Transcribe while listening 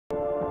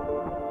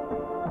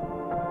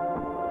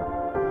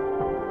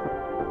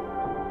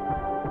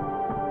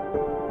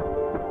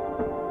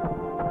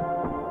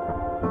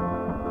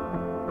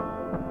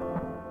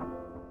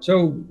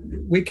So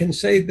we can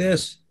say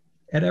this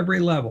at every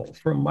level,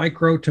 from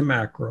micro to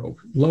macro,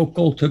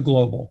 local to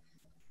global.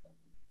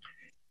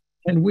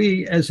 And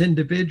we, as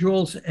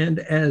individuals and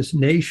as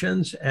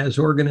nations, as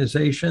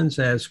organizations,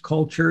 as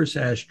cultures,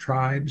 as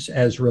tribes,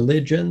 as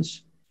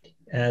religions,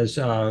 as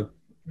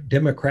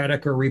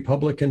Democratic or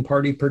Republican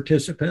Party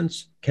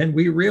participants, can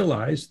we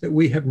realize that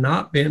we have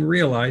not been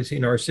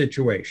realizing our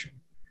situation?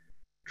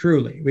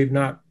 Truly, we've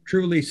not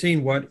truly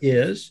seen what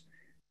is.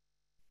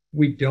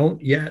 We don't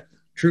yet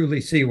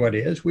truly see what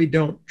is. We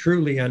don't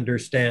truly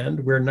understand.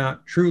 We're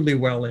not truly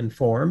well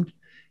informed,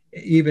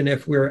 even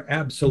if we're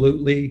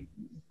absolutely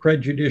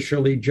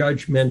prejudicially,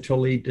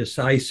 judgmentally,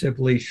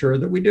 decisively sure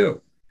that we do.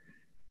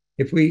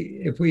 If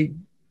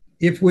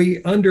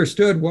we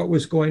understood what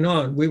was going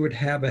on, we would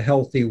have a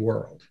healthy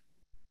world.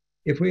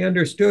 If we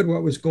understood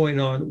what was going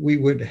on, we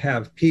would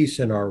have peace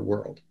in our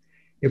world.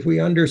 If we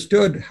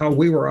understood how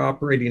we were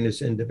operating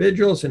as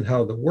individuals and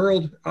how the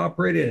world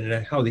operated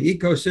and how the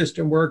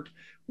ecosystem worked,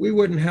 we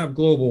wouldn't have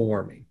global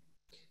warming.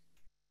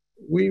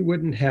 We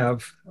wouldn't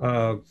have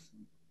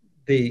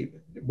the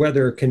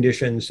weather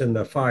conditions and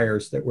the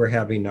fires that we're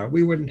having now.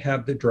 We wouldn't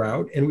have the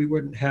drought, and we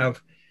wouldn't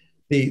have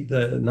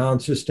the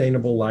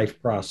non-sustainable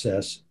life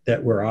process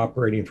that we're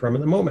operating from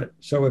in the moment.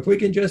 So if we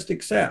can just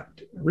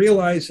accept,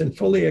 realize, and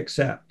fully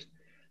accept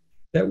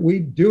that we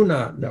do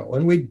not know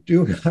and we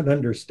do not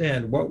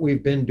understand what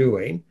we've been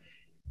doing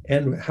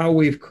and how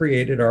we've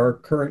created our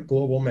current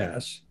global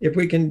mess, if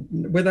we can,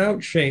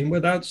 without shame,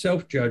 without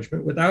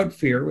self-judgment, without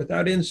fear,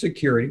 without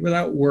insecurity,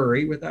 without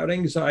worry, without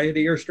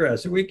anxiety or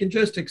stress, if we can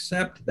just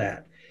accept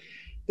that,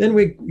 then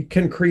we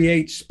can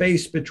create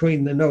space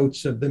between the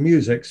notes of the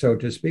music, so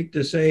to speak,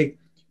 to say,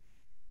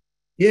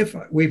 if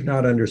we've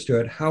not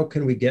understood, how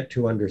can we get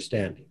to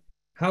understanding?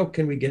 How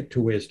can we get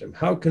to wisdom?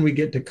 How can we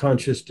get to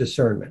conscious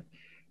discernment?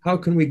 How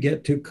can we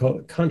get to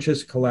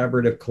conscious,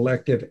 collaborative,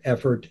 collective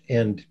effort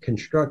and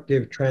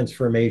constructive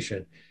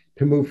transformation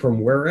to move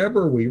from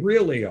wherever we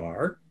really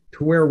are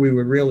to where we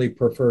would really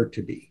prefer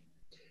to be?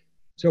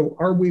 So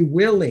are we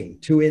willing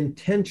to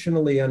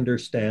intentionally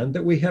understand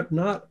that we have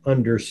not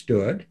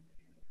understood,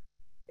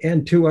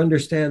 and to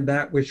understand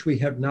that which we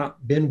have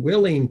not been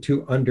willing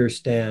to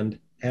understand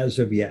as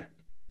of yet?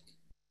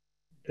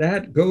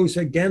 That goes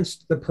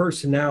against the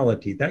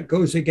personality. That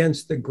goes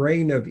against the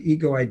grain of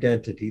ego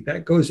identity.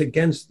 That goes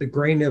against the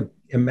grain of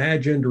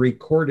imagined,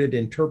 recorded,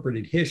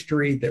 interpreted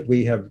history that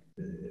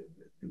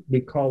we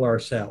call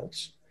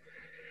ourselves.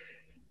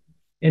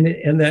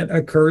 And that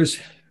occurs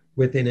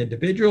within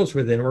individuals,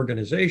 within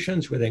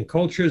organizations, within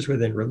cultures,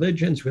 within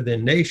religions,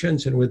 within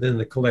nations, and within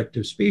the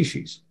collective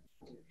species.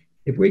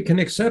 If we can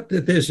accept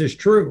that this is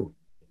true,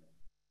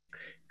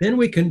 then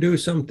we can do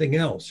something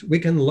else. We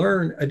can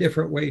learn a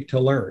different way to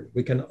learn.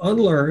 We can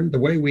unlearn the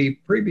way we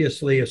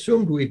previously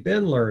assumed we've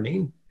been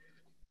learning,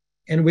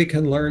 and we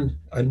can learn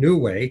a new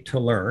way to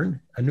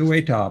learn, a new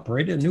way to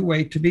operate, a new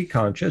way to be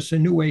conscious, a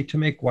new way to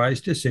make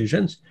wise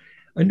decisions,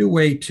 a new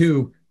way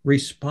to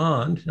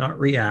respond, not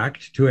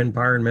react, to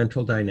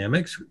environmental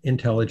dynamics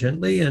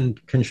intelligently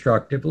and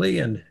constructively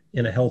and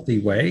in a healthy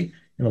way,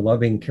 in a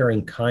loving,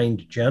 caring,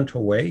 kind,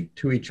 gentle way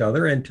to each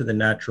other and to the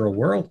natural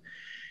world.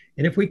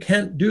 And if we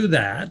can't do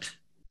that,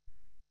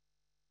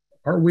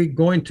 are we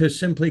going to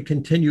simply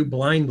continue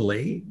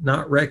blindly,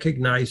 not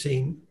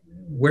recognizing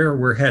where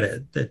we're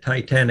headed, the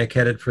Titanic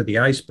headed for the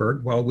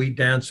iceberg, while we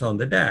dance on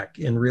the deck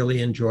and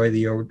really enjoy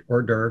the hors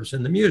d'oeuvres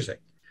and the music,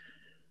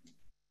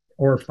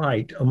 or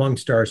fight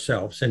amongst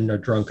ourselves in a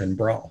drunken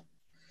brawl?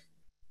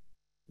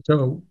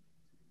 So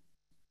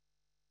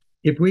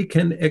if we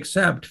can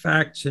accept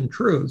facts and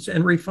truths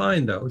and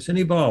refine those and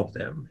evolve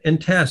them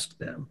and test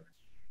them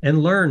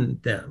and learn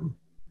them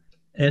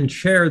and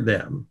share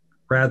them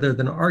rather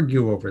than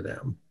argue over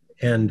them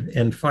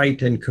and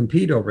fight and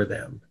compete over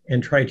them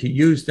and try to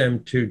use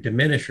them to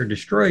diminish or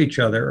destroy each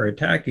other or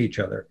attack each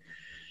other,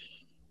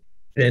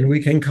 then we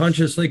can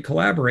consciously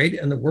collaborate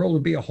and the world will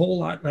be a whole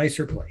lot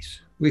nicer place.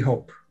 We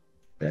hope.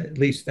 At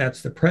least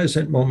that's the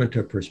present moment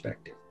of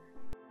perspective.